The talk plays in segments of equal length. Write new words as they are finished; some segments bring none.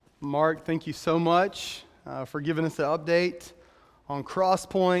Mark, thank you so much for giving us an update on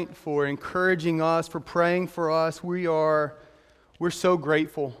Crosspoint, for encouraging us, for praying for us. We're so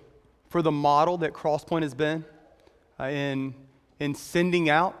grateful for the model that Crosspoint has been in sending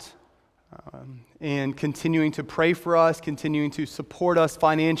out and continuing to pray for us, continuing to support us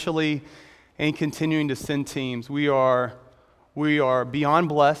financially, and continuing to send teams. We are beyond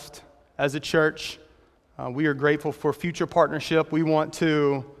blessed as a church. We are grateful for future partnership. We want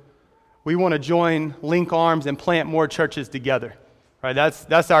to join, link arms, and plant more churches together. Right?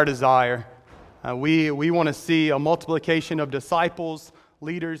 That's our desire. We want to see a multiplication of disciples,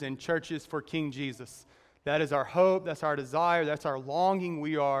 leaders, and churches for King Jesus. That is our hope. That's our desire. That's our longing.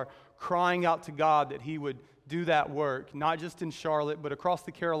 We are crying out to God that He would do that work, not just in Charlotte, but across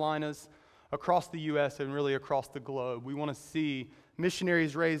the Carolinas, across the U.S., and really across the globe. We want to see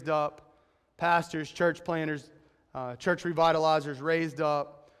missionaries raised up, pastors, church planters, church revitalizers raised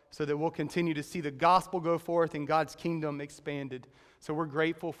up, so that we'll continue to see the gospel go forth and God's kingdom expanded. So we're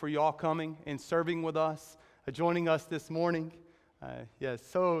grateful for you all coming and serving with us, joining us this morning. Yes,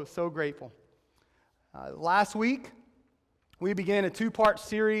 so grateful. Last week, we began a two-part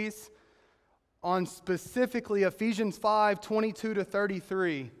series on specifically Ephesians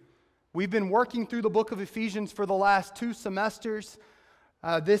 5:22-33. We've been working through the book of Ephesians for the last 2 semesters.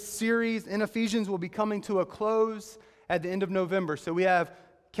 This series in Ephesians will be coming to a close at the end of November. So we have,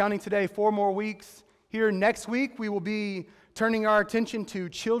 counting today, 4 more weeks. Here next week, we will be turning our attention to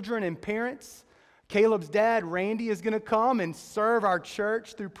children and parents. Caleb's dad, Randy, is going to come and serve our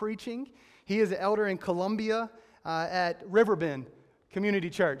church through preaching. He is an elder in Columbia at Riverbend Community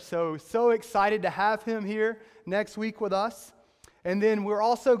Church. So excited to have him here next week with us. And then we're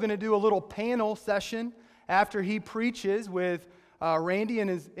also going to do a little panel session after he preaches with Randy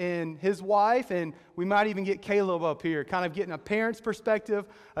and his wife, and we might even get Caleb up here, kind of getting a parent's perspective,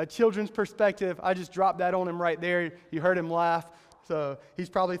 a children's perspective. I just dropped that on him right there. You heard him laugh. So he's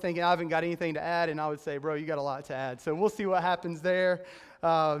probably thinking, I haven't got anything to add, and I would say, bro, you got a lot to add. So we'll see what happens there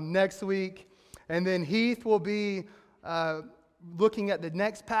next week. And then Heath will be looking at the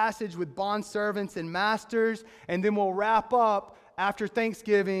next passage with bondservants and masters, and then we'll wrap up after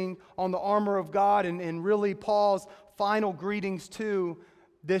Thanksgiving on the armor of God and really Paul's final greetings to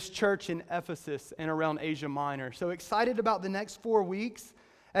this church in Ephesus and around Asia Minor. So excited about the next 4 weeks.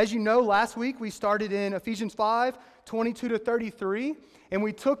 As you know, last week we started in Ephesians 5:22-33, and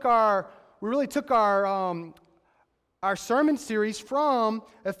we really took our sermon series from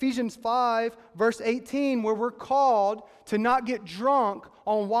Ephesians 5, verse 18, where we're called to not get drunk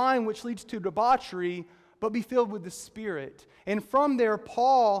on wine, which leads to debauchery, but be filled with the Spirit. And from there,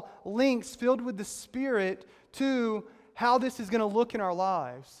 Paul links filled with the Spirit to how this is going to look in our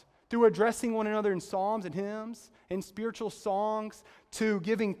lives through addressing one another in psalms and hymns, in spiritual songs, to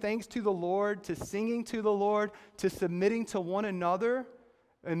giving thanks to the Lord, to singing to the Lord, to submitting to one another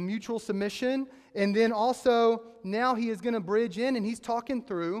in mutual submission. And then also, now he is going to bridge in and he's talking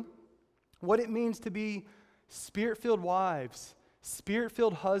through what it means to be Spirit-filled wives,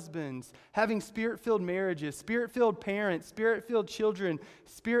 Spirit-filled husbands, having Spirit-filled marriages, Spirit-filled parents, Spirit-filled children,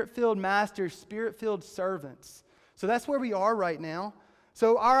 Spirit-filled masters, Spirit-filled servants. So that's where we are right now.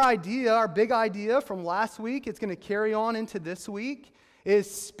 So our big idea from last week, it's going to carry on into this week, is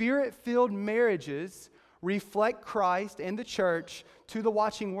Spirit-filled marriages reflect Christ and the church to the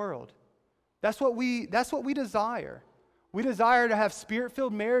watching world. That's what we desire. We desire to have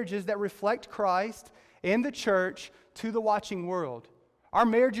Spirit-filled marriages that reflect Christ and the church to the watching world. Our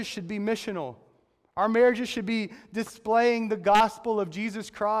marriages should be missional. Our marriages should be displaying the gospel of Jesus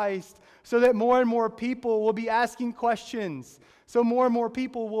Christ so that more and more people will be asking questions. So more and more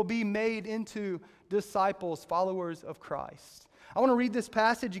people will be made into disciples, followers of Christ. I want to read this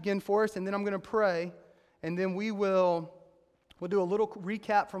passage again for us, and then I'm going to pray, and then we'll do a little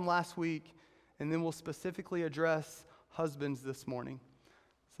recap from last week, and then we'll specifically address husbands this morning.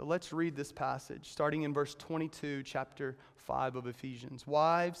 So let's read this passage, starting in verse 22, chapter 5 of Ephesians.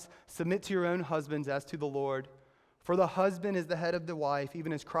 Wives, submit to your own husbands as to the Lord. For the husband is the head of the wife,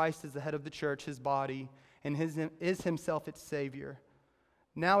 even as Christ is the head of the church, his body, and is himself its Savior.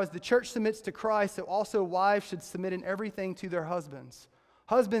 Now as the church submits to Christ, so also wives should submit in everything to their husbands.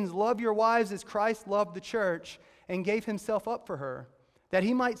 Husbands, love your wives as Christ loved the church and gave himself up for her, that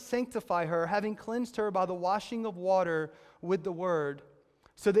he might sanctify her, having cleansed her by the washing of water with the word,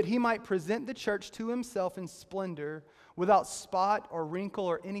 so that he might present the church to himself in splendor, without spot or wrinkle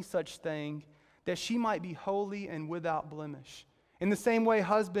or any such thing, that she might be holy and without blemish. In the same way,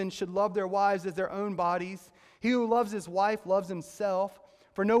 husbands should love their wives as their own bodies. He who loves his wife loves himself,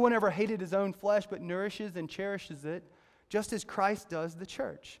 for no one ever hated his own flesh, but nourishes and cherishes it, just as Christ does the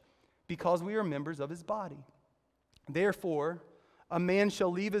church, because we are members of his body. Therefore, a man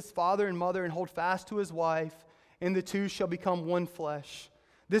shall leave his father and mother and hold fast to his wife, and the two shall become one flesh.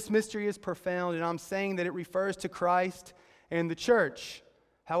 This mystery is profound, and I'm saying that it refers to Christ and the church.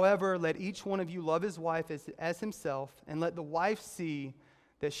 However, let each one of you love his wife as himself, and let the wife see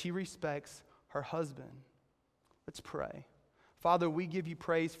that she respects her husband. Let's pray. Father, we give you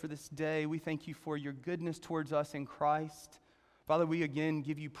praise for this day. We thank you for your goodness towards us in Christ. Father, we again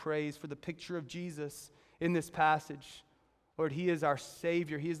give you praise for the picture of Jesus in this passage. Lord, he is our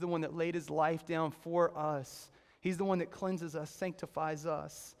Savior. He is the one that laid his life down for us. He's the one that cleanses us, sanctifies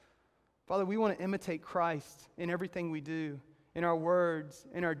us. Father, we want to imitate Christ in everything we do, in our words,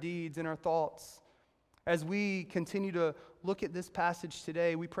 in our deeds, in our thoughts. As we continue to look at this passage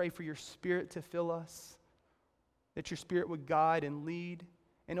today, we pray for your Spirit to fill us, that your Spirit would guide and lead,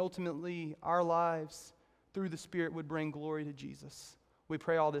 and ultimately our lives through the Spirit would bring glory to Jesus. We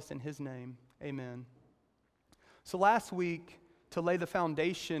pray all this in his name. Amen. So last week, to lay the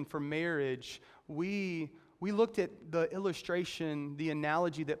foundation for marriage, we looked at the illustration, the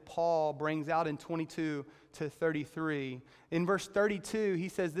analogy that Paul brings out in 22 to 33. In verse 32, he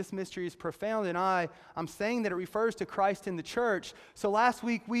says, this mystery is profound, and I'm saying that it refers to Christ in the church. So last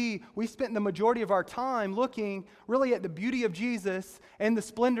week, we spent the majority of our time looking really at the beauty of Jesus and the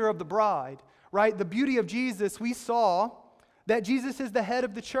splendor of the bride, right? The beauty of Jesus, we saw that Jesus is the head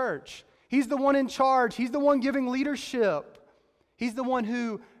of the church. He's the one in charge. He's the one giving leadership. He's the one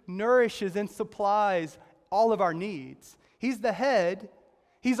who nourishes and supplies all of our needs. He's the head.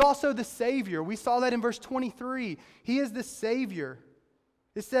 He's also the Savior. We saw that in verse 23. He is the Savior.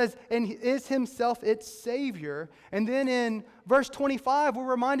 It says, and he is himself its Savior. And then in verse 25, we're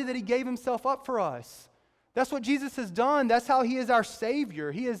reminded that he gave himself up for us. That's what Jesus has done. That's how he is our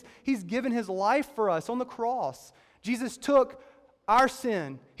Savior. He's given his life for us on the cross. Jesus took our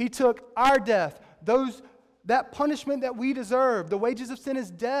sin. He took our death. That punishment that we deserve. The wages of sin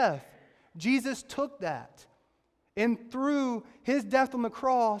is death. Jesus took that. And through his death on the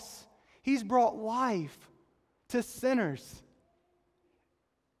cross, he's brought life to sinners.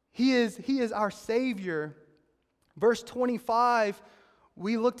 He is our Savior. Verse 25,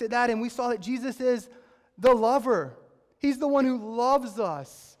 we looked at that and we saw that Jesus is the lover. He's the one who loves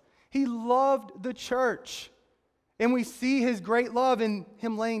us. He loved the church. And we see his great love in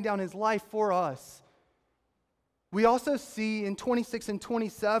him laying down his life for us. We also see in 26 and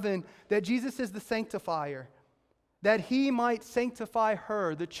 27 that Jesus is the sanctifier, that he might sanctify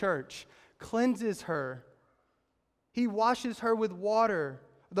her, the church, cleanses her. He washes her with water,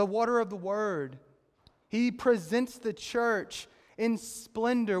 the water of the word. He presents the church in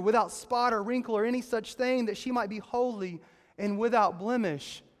splendor, without spot or wrinkle or any such thing, that she might be holy and without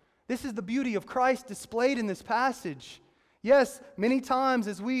blemish. This is the beauty of Christ displayed in this passage. Yes, many times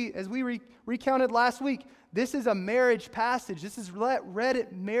as we recounted last week, this is a marriage passage. This is read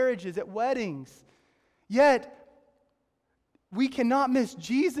at marriages, at weddings. Yet, we cannot miss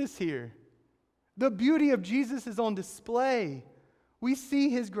Jesus here. The beauty of Jesus is on display. We see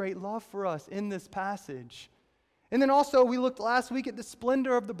his great love for us in this passage. And then also we looked last week at the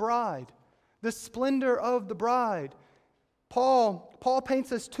splendor of the bride. The splendor of the bride. Paul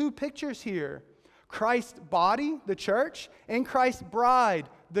paints us two pictures here. Christ's body, the church, and Christ's bride,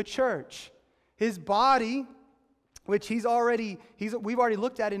 the church. His body, which we've already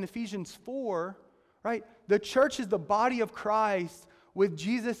looked at in Ephesians 4, right? The church is the body of Christ with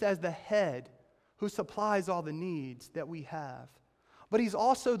Jesus as the head who supplies all the needs that we have. But he's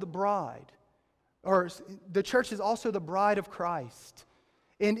also the bride, or the church is also the bride of Christ.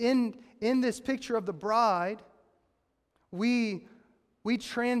 And in this picture of the bride, we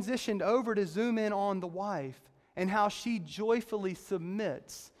transitioned over to zoom in on the wife and how she joyfully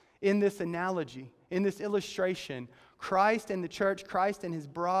submits in this analogy, in this illustration. Christ and the church, Christ and his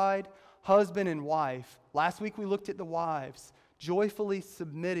bride, husband and wife. Last week we looked at the wives joyfully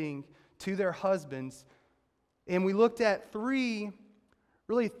submitting to their husbands. And we looked at three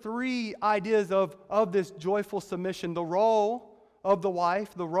ideas of this joyful submission. The role of the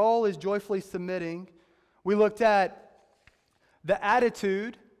wife, the role is joyfully submitting. We looked at the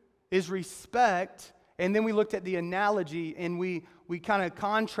attitude is respect, and then we looked at the analogy, and we kind of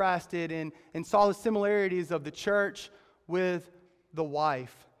contrasted and saw the similarities of the church with the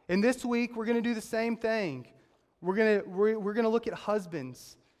wife. And this week, we're going to do the same thing. We're going to look at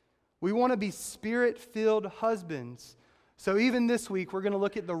husbands. We want to be Spirit-filled husbands. So even this week, we're going to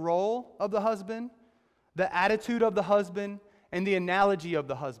look at the role of the husband, the attitude of the husband, and the analogy of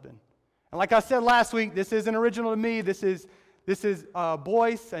the husband. And like I said last week, this isn't original to me. This is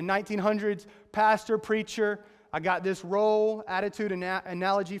Boyce, a 1900s pastor, preacher, I got this role, attitude, and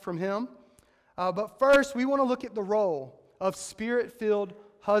analogy from him. But first, we want to look at the role of Spirit-filled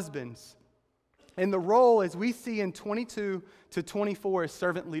husbands. And the role, as we see in 22 to 24, is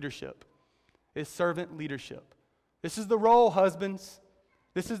servant leadership. Is servant leadership. This is the role, husbands.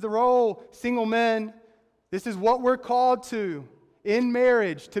 This is the role, single men. This is what we're called to in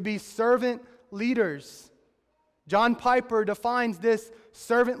marriage, to be servant leaders. John Piper defines this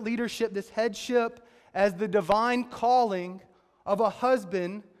servant leadership, this headship, as the divine calling of a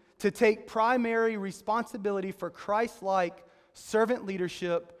husband to take primary responsibility for Christ-like servant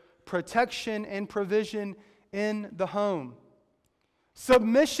leadership, protection, and provision in the home.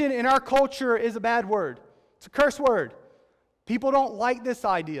 Submission in our culture is a bad word. It's a curse word. People don't like this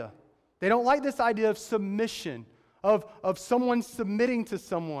idea. They don't like this idea of submission, of someone submitting to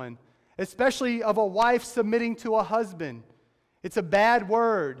someone, especially of a wife submitting to a husband. It's a bad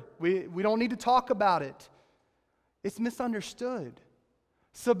word. We don't need to talk about it. It's misunderstood.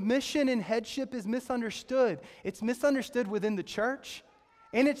 Submission and headship is misunderstood. It's misunderstood within the church,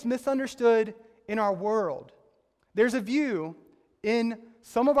 and it's misunderstood in our world. There's a view in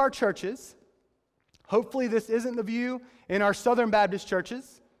some of our churches. Hopefully this isn't the view in our Southern Baptist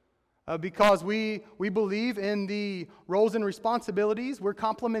churches, because we believe in the roles and responsibilities. We're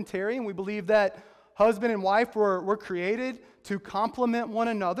complementary, and we believe that husband and wife were created to complement one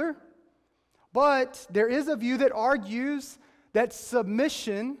another. But there is a view that argues that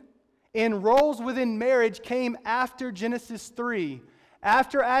submission and roles within marriage came after Genesis 3.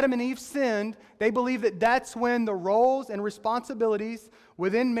 After Adam and Eve sinned, they believe that that's when the roles and responsibilities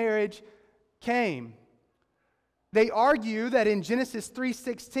within marriage came. They argue that in Genesis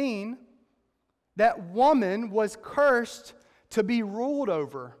 3:16, that woman was cursed to be ruled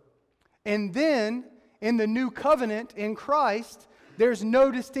over. And then, in the new covenant in Christ, there's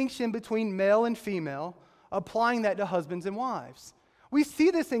no distinction between male and female, applying that to husbands and wives. We see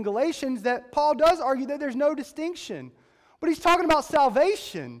this in Galatians, that Paul does argue that there's no distinction. But he's talking about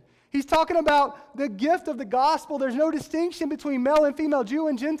salvation. He's talking about the gift of the gospel. There's no distinction between male and female, Jew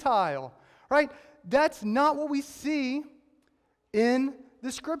and Gentile, right? That's not what we see in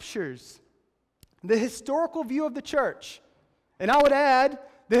the Scriptures. The historical view of the church, and I would add,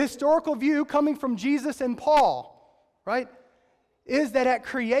 the historical view coming from Jesus and Paul, right, is that at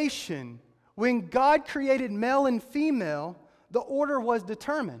creation, when God created male and female, the order was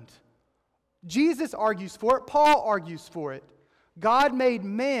determined. Jesus argues for it. Paul argues for it. God made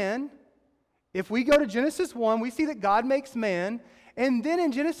man. If we go to Genesis 1, we see that God makes man. And then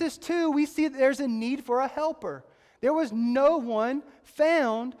in Genesis 2, we see that there's a need for a helper. There was no one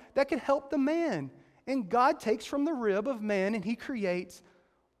found that could help the man. And God takes from the rib of man and he creates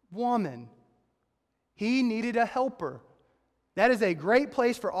woman. He needed a helper. That is a great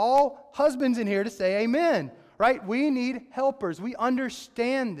place for all husbands in here to say amen, right? We need helpers. We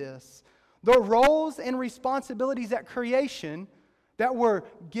understand this. The roles and responsibilities at creation that were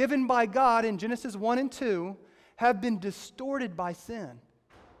given by God in Genesis 1 and 2 have been distorted by sin.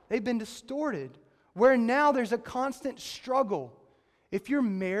 They've been distorted, where now there's a constant struggle. If you're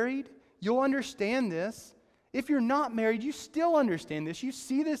married, you'll understand this. If you're not married, you still understand this. You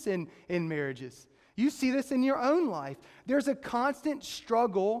see this in marriages. You see this in your own life. There's a constant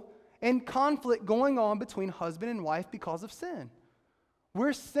struggle and conflict going on between husband and wife because of sin.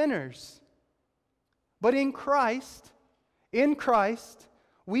 We're sinners. But in Christ,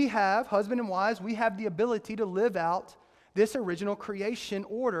 we have, husband and wives, we have the ability to live out this original creation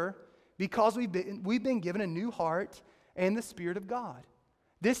order because we've been given a new heart and the Spirit of God.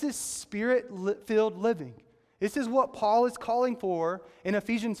 This is Spirit-filled living. This is what Paul is calling for in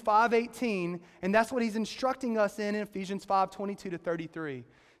Ephesians 5:18, and that's what he's instructing us in Ephesians 5:22 to 33.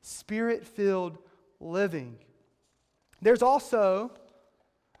 Spirit-filled living. There's also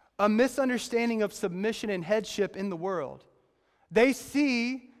a misunderstanding of submission and headship in the world. They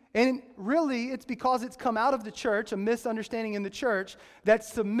see, and really it's because it's come out of the church, a misunderstanding in the church, that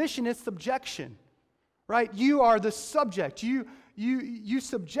submission is subjection, right? You are the subject. You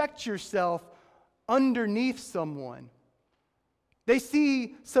subject yourself underneath someone. They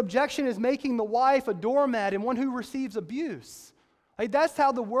see subjection as making the wife a doormat and one who receives abuse. Like, that's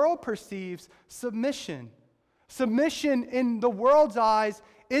how the world perceives submission. Submission in the world's eyes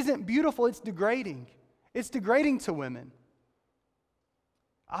isn't beautiful, it's degrading. It's degrading to women.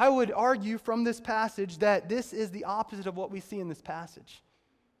 I would argue from this passage that this is the opposite of what we see in this passage.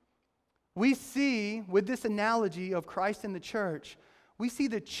 We see, with this analogy of Christ and the church, we see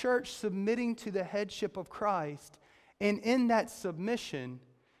the church submitting to the headship of Christ, and in that submission,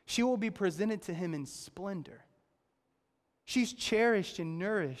 she will be presented to him in splendor. She's cherished and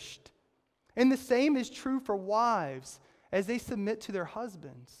nourished. And the same is true for wives as they submit to their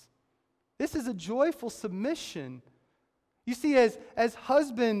husbands. This is a joyful submission. You see, as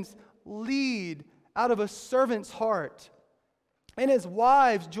husbands lead out of a servant's heart, and as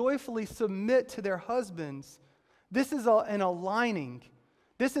wives joyfully submit to their husbands, this is an aligning.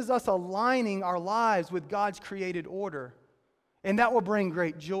 This is us aligning our lives with God's created order. And that will bring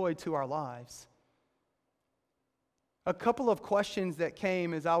great joy to our lives. A couple of questions that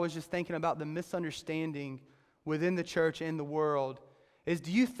came as I was just thinking about the misunderstanding within the church and the world is,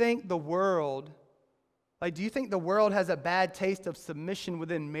 do you think the world has a bad taste of submission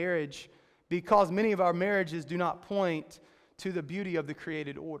within marriage because many of our marriages do not point to the beauty of the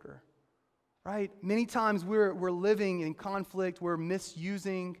created order? Right? Many times we're living in conflict, we're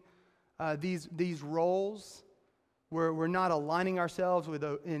misusing these roles, we're not aligning ourselves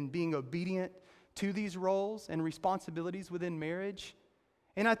in being obedient to these roles and responsibilities within marriage.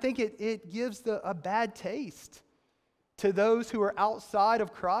 And I think it gives a bad taste to those who are outside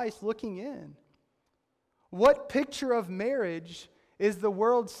of Christ looking in. What picture of marriage is the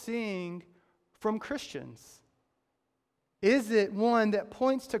world seeing from Christians? Is it one that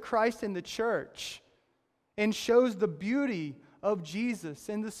points to Christ in the church and shows the beauty of Jesus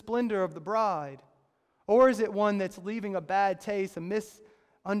and the splendor of the bride? Or is it one that's leaving a bad taste, a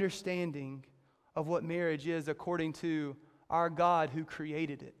misunderstanding of what marriage is according to our God who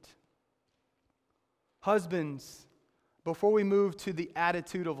created it? Husbands, before we move to the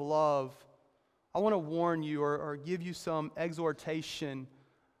attitude of love, I want to warn you or give you some exhortation.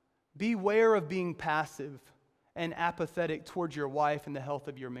 Beware of being passive and apathetic towards your wife and the health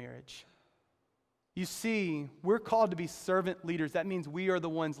of your marriage. You see, we're called to be servant leaders. That means we are the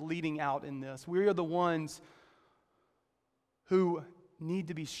ones leading out in this. We are the ones who need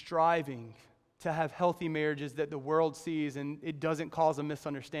to be striving to have healthy marriages that the world sees, and it doesn't cause a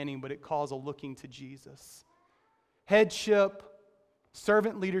misunderstanding, but it calls a looking to Jesus. Headship,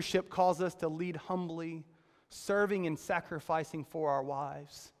 servant leadership calls us to lead humbly, serving and sacrificing for our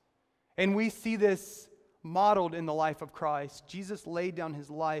wives. And we see this modeled in the life of Christ. Jesus laid down his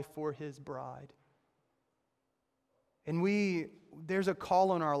life for his bride. And there's a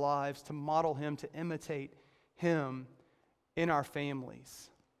call on our lives to model him, to imitate him in our families.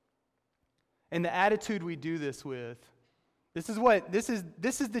 And the attitude we do this with, this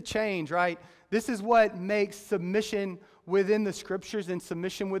is the change, right? This is what makes submission within the scriptures and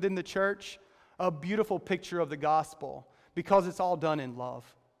submission within the church a beautiful picture of the gospel, because it's all done in love.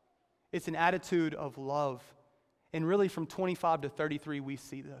 It's an attitude of love. And really from 25 to 33 we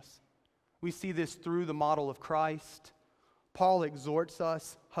see this. We see this through the model of Christ. Paul exhorts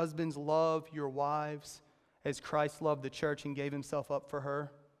us, husbands, love your wives as Christ loved the church and gave himself up for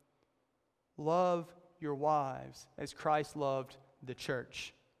her. Love your wives as Christ loved the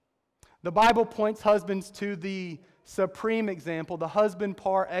church. The Bible points husbands to the supreme example, the husband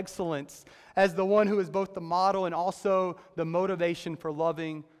par excellence, as the one who is both the model and also the motivation for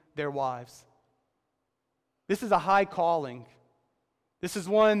loving their wives. This is a high calling. This is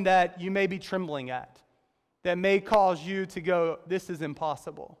one that you may be trembling at, that may cause you to go, this is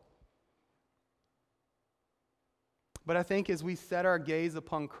impossible. But I think as we set our gaze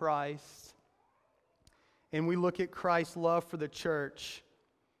upon Christ and we look at Christ's love for the church,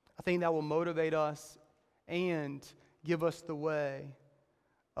 I think that will motivate us and give us the way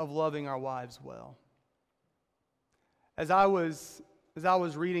of loving our wives well. As I was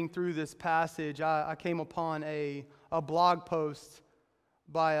reading through this passage, I came upon a blog post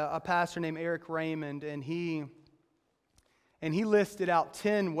by a pastor named Eric Raymond, and he listed out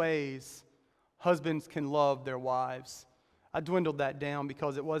 10 ways husbands can love their wives. I dwindled that down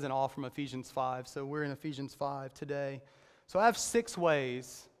because it wasn't all from Ephesians 5, so we're in Ephesians 5 today. So I have 6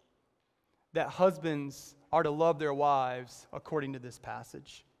 ways that husbands are to love their wives according to this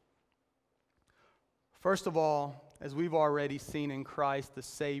passage. First of all, as we've already seen in Christ the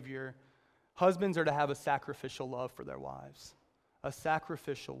Savior, husbands are to have a sacrificial love for their wives. A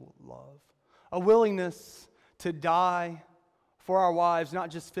sacrificial love. A willingness to die for our wives, not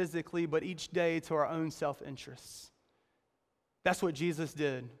just physically, but each day to our own self-interests. That's what Jesus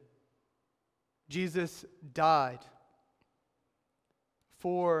did. Jesus died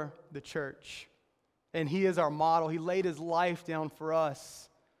for the church. And he is our model. He laid his life down for us.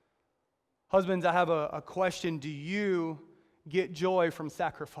 Husbands, I have a question. Do you get joy from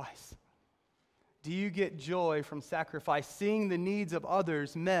sacrifice? Do you get joy from sacrifice? Seeing the needs of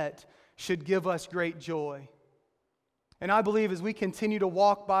others met should give us great joy. And I believe as we continue to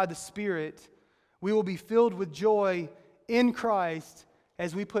walk by the Spirit, we will be filled with joy in Christ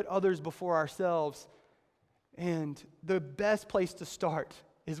as we put others before ourselves. And the best place to start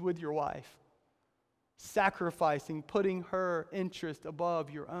is with your wife. sacrificing, putting her interest above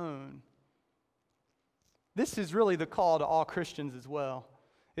your own. This is really the call to all Christians as well.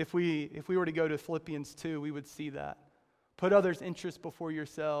 If we were to go to Philippians 2, we would see that. Put others' interests before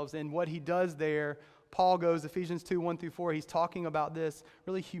yourselves. And what he does there, Paul goes, Ephesians 2, 1 through 4, he's talking about this,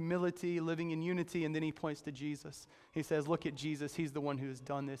 really humility, living in unity, and then he points to Jesus. He says, look at Jesus. He's the one who has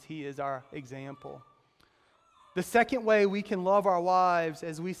done this. He is our example. The second way we can love our wives,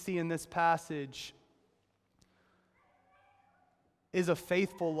 as we see in this passage, is a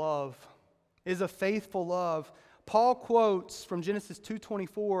faithful love. Paul quotes from Genesis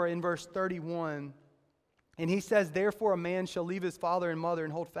 2:24 in verse 31, and he says, therefore a man shall leave his father and mother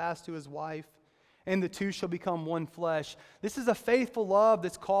and hold fast to his wife, and the two shall become one flesh. This is a faithful love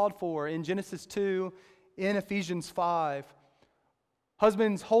that's called for in Genesis 2, in Ephesians 5.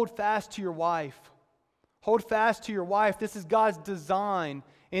 Husbands, hold fast to your wife. Hold fast to your wife. This is God's design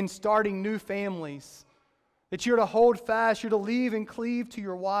in starting new families. That you're to hold fast, you're to leave and cleave to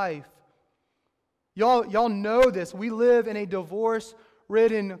your wife. Y'all know this. We live in a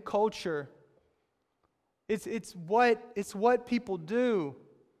divorce-ridden culture. It's what people do.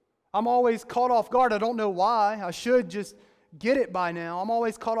 I'm always caught off guard. I don't know why. I should just get it by now. I'm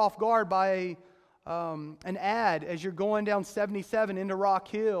always caught off guard by an ad as you're going down 77 into Rock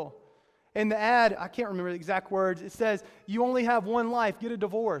Hill. And the ad, I can't remember the exact words, it says, you only have one life, get a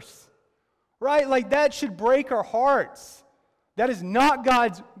divorce. Right? Like that should break our hearts. That is not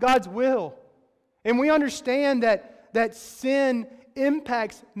God's will. And we understand that sin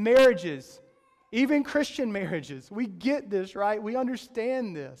impacts marriages, even Christian marriages. We get this, right? We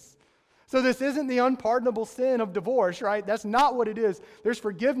understand this. So this isn't the unpardonable sin of divorce, right? That's not what it is. There's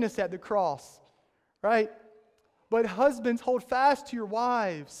forgiveness at the cross, right? But husbands, hold fast to your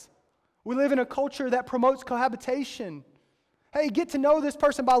wives. We live in a culture that promotes cohabitation. Hey, get to know this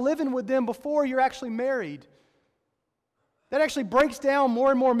person by living with them before you're actually married. That actually breaks down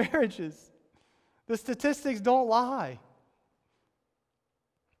more and more marriages. The statistics don't lie.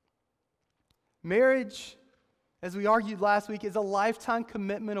 Marriage, as we argued last week, is a lifetime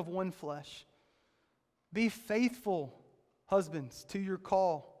commitment of one flesh. Be faithful, husbands, to your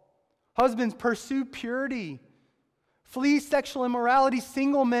call. Husbands, pursue purity. Flee sexual immorality,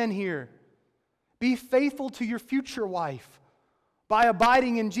 single men here. Be faithful to your future wife by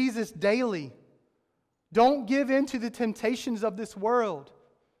abiding in Jesus daily. Don't give in to the temptations of this world.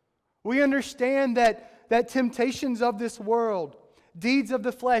 We understand that temptations of this world, deeds of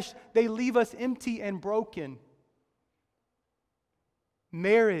the flesh, they leave us empty and broken.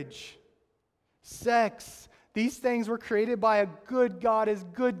 Marriage, sex, these things were created by a good God as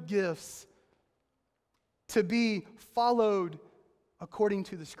good gifts to be followed according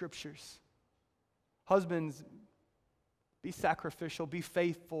to the Scriptures. Husbands, be sacrificial, be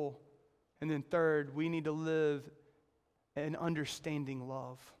faithful. And then third, we need to live an understanding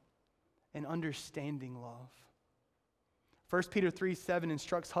love. An understanding love. 1 Peter 3:7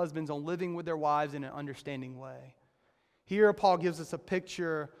 instructs husbands on living with their wives in an understanding way. Here, Paul gives us a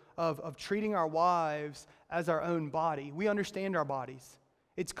picture of treating our wives as our own body. We understand our bodies.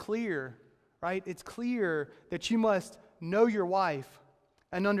 It's clear, right? It's clear that you must know your wife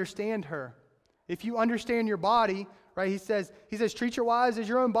and understand her. If you understand your body, right, he says, treat your wives as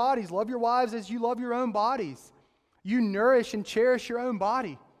your own bodies. Love your wives as you love your own bodies. You nourish and cherish your own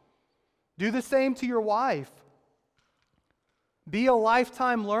body. Do the same to your wife. Be a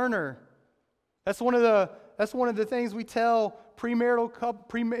lifetime learner. That's one of the things we tell in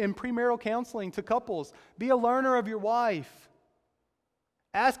premarital counseling to couples. Be a learner of your wife.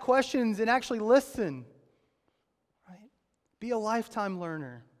 Ask questions and actually listen. Right? Be a lifetime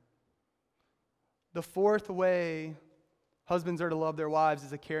learner. The fourth way husbands are to love their wives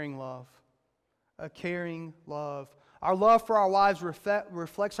is a caring love. A caring love. Our love for our wives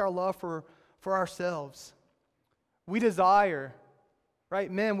reflects our love for ourselves. We desire,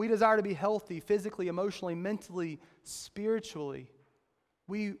 right, men, we desire to be healthy physically, emotionally, mentally, spiritually.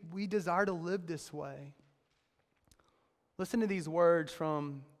 We desire to live this way. Listen to these words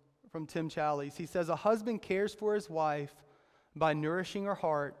from Tim Challies. He says, a husband cares for his wife by nourishing her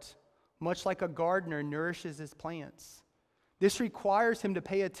heart, much like a gardener nourishes his plants. This requires him to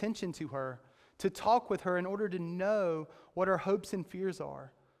pay attention to her, to talk with her in order to know what her hopes and fears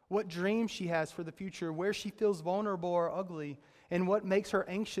are, what dreams she has for the future, where she feels vulnerable or ugly, and what makes her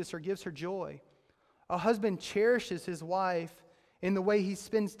anxious or gives her joy. A husband cherishes his wife in the way he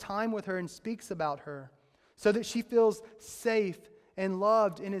spends time with her and speaks about her, so that she feels safe and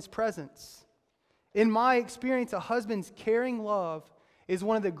loved in his presence. In my experience, a husband's caring love is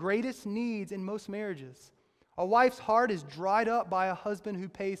one of the greatest needs in most marriages. A wife's heart is dried up by a husband who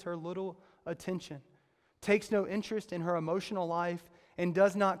pays her little attention. takes no interest in her emotional life, and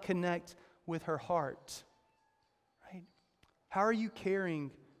does not connect with her heart. Right? How are you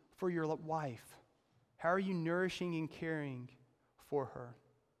caring for your wife? How are you nourishing and caring for her?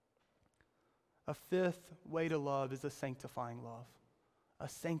 A fifth way to love is a sanctifying love. A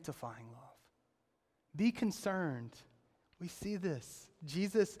sanctifying love. Be concerned. We see this.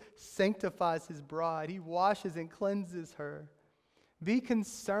 Jesus sanctifies his bride. He washes and cleanses her. Be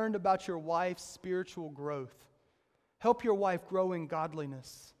concerned about your wife's spiritual growth. Help your wife grow in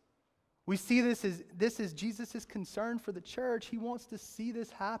godliness. We see this as Jesus' concern for the church. He wants to see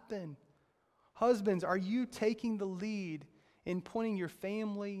this happen. Husbands, are you taking the lead in pointing your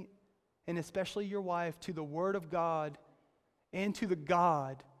family and especially your wife to the Word of God and to the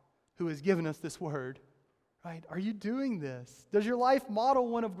God who has given us this Word? Right? Are you doing this? Does your life model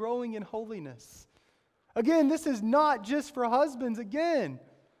one of growing in holiness? Again, this is not just for husbands. Again,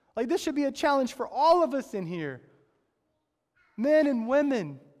 like this should be a challenge for all of us in here. Men and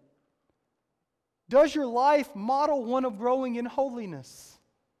women. Does your life model one of growing in holiness?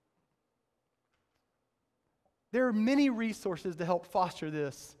 There are many resources to help foster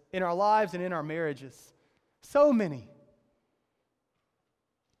this in our lives and in our marriages. So many.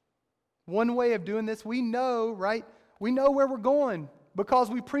 One way of doing this, we know, right? We know where we're going because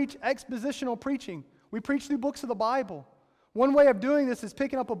we preach expositional preaching. We preach through books of the Bible. One way of doing this is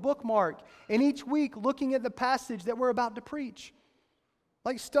picking up a bookmark and each week looking at the passage that we're about to preach.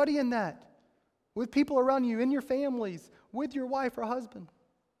 Like studying that with people around you, in your families, with your wife or husband.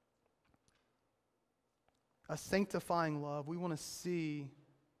 A sanctifying love. We want to see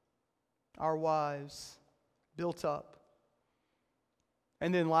our wives built up.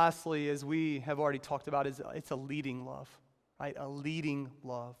 And then lastly, as we have already talked about, it's a leading love, right? A leading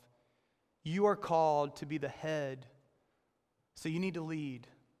love. You are called to be the head, so you need to lead.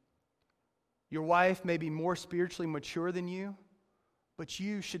 Your wife may be more spiritually mature than you, but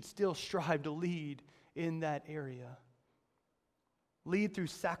you should still strive to lead in that area. Lead through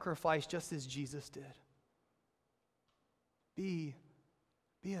sacrifice just as Jesus did. Be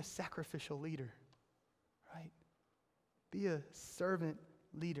a sacrificial leader, right? Be a servant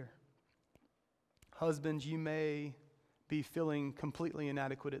leader. Husbands, you may be feeling completely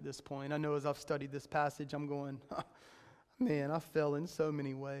inadequate at this point. I know as I've studied this passage, I'm going, man, I fell in so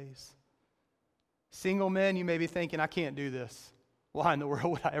many ways. Single men, you may be thinking, I can't do this. Why in the world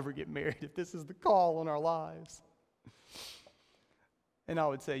would I ever get married if this is the call on our lives? And I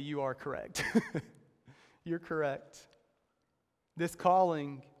would say, you are correct. You're correct. This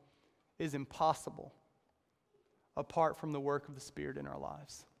calling is impossible apart from the work of the Spirit in our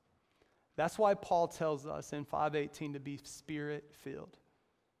lives. That's why Paul tells us in 5:18 to be Spirit-filled.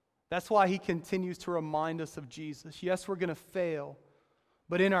 That's why he continues to remind us of Jesus. Yes, we're going to fail,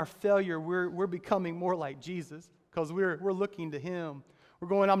 but in our failure, we're becoming more like Jesus because we're looking to Him. We're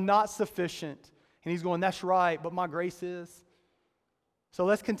going, I'm not sufficient. And He's going, that's right, but my grace is. So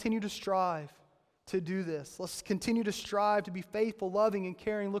let's continue to strive to do this. Let's continue to strive to be faithful, loving, and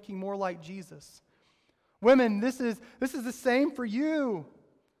caring, looking more like Jesus. Women, this is the same for you.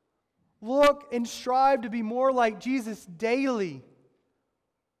 Look and strive to be more like Jesus daily.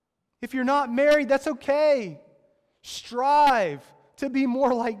 If you're not married, that's okay. Strive to be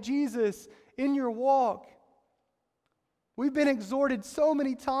more like Jesus in your walk. We've been exhorted so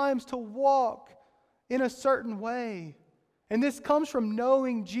many times to walk in a certain way. And this comes from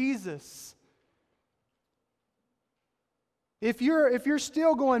knowing Jesus. If you're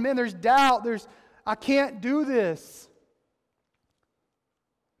still going, man, there's doubt, I can't do this.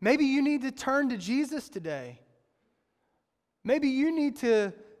 Maybe you need to turn to Jesus today. Maybe you need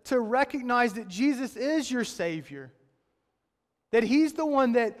to recognize that Jesus is your Savior. That He's the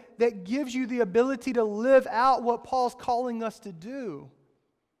one that gives you the ability to live out what Paul's calling us to do.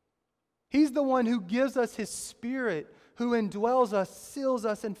 He's the one who gives us His Spirit, who indwells us, seals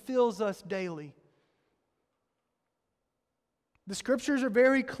us, and fills us daily. The Scriptures are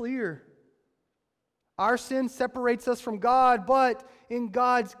very clear. Our sin separates us from God, but in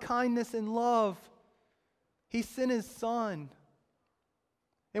God's kindness and love, He sent His Son.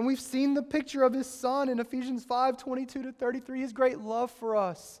 And we've seen the picture of His Son in Ephesians 5:22-33, His great love for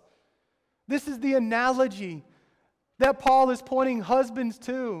us. This is the analogy that Paul is pointing husbands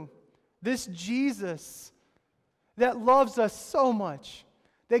to. This Jesus that loves us so much,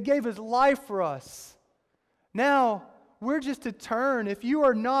 that gave His life for us. Now, we're just to turn. If you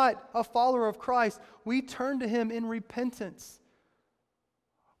are not a follower of Christ, we turn to Him in repentance.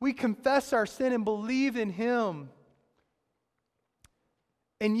 We confess our sin and believe in Him.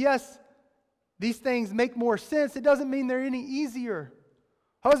 And yes, these things make more sense. It doesn't mean they're any easier.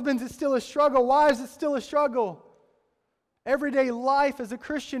 Husbands, it's still a struggle. Wives, it's still a struggle. Everyday life as a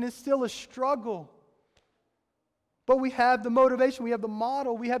Christian is still a struggle. But we have the motivation, we have the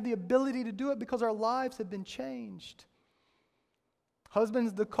model, we have the ability to do it because our lives have been changed.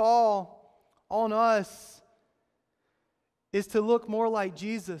 Husbands, the call on us is to look more like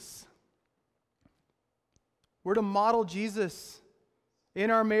Jesus. We're to model Jesus in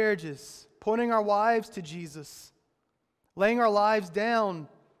our marriages, pointing our wives to Jesus, laying our lives down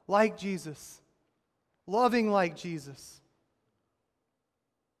like Jesus, loving like Jesus.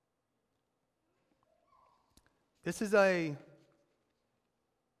 This is a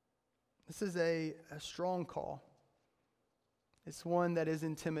strong call. It's one that is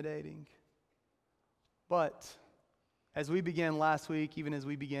intimidating. But as we began last week, even as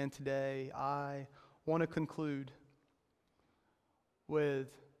we began today, I want to conclude with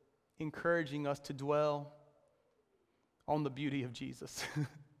encouraging us to dwell on the beauty of Jesus.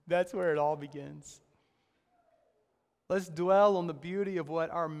 That's where it all begins. Let's dwell on the beauty of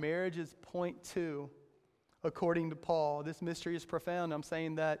what our marriages point to. According to Paul, this mystery is profound. I'm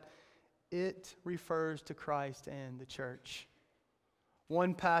saying that it refers to Christ and the church.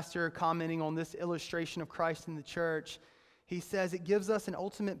 One pastor commenting on this illustration of Christ and the church, he says it gives us an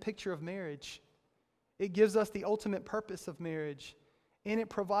ultimate picture of marriage. It gives us the ultimate purpose of marriage, and it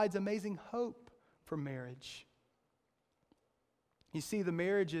provides amazing hope for marriage. You see, the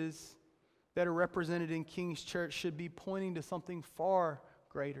marriages that are represented in King's Church should be pointing to something far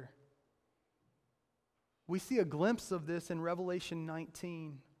greater. We see a glimpse of this in Revelation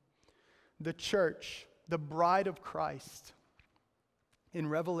 19. The church, the bride of Christ, in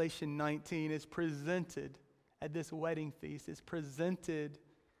Revelation 19 is presented at this wedding feast, is presented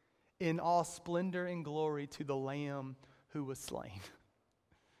in all splendor and glory to the Lamb who was slain.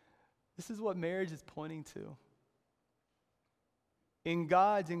 This is what marriage is pointing to. In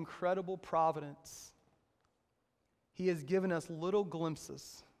God's incredible providence, He has given us little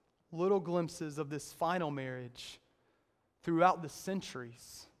glimpses of this final marriage throughout the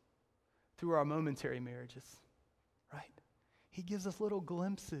centuries through our momentary marriages, right? He gives us little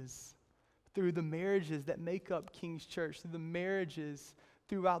glimpses through the marriages that make up King's Church, through the marriages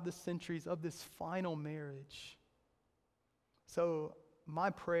throughout the centuries of this final marriage. So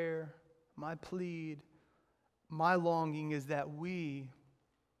my prayer, my plead, my longing is that we,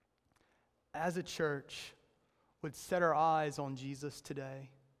 as a church, would set our eyes on Jesus today.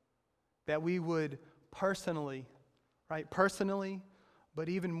 That we would personally, but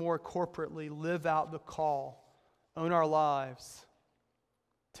even more corporately, live out the call on our lives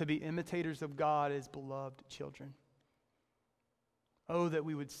to be imitators of God as beloved children. Oh, that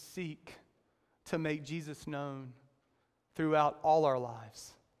we would seek to make Jesus known throughout all our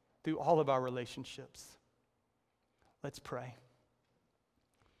lives, through all of our relationships. Let's pray.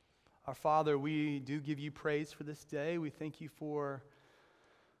 Our Father, we do give you praise for this day. We thank you for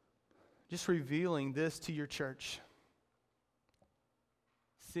just revealing this to your church.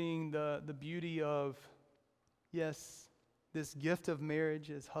 Seeing the beauty of, yes, this gift of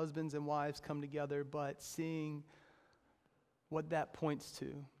marriage as husbands and wives come together, but seeing what that points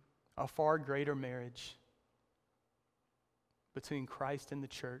to, a far greater marriage between Christ and the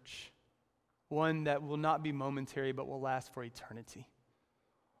church, one that will not be momentary but will last for eternity.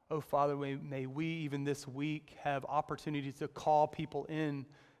 Oh, Father, may we even this week have opportunities to call people in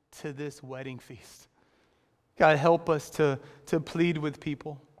to this wedding feast. God, help us to plead with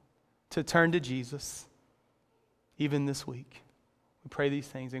people, to turn to Jesus, even this week. We pray these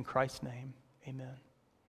things in Christ's name. Amen.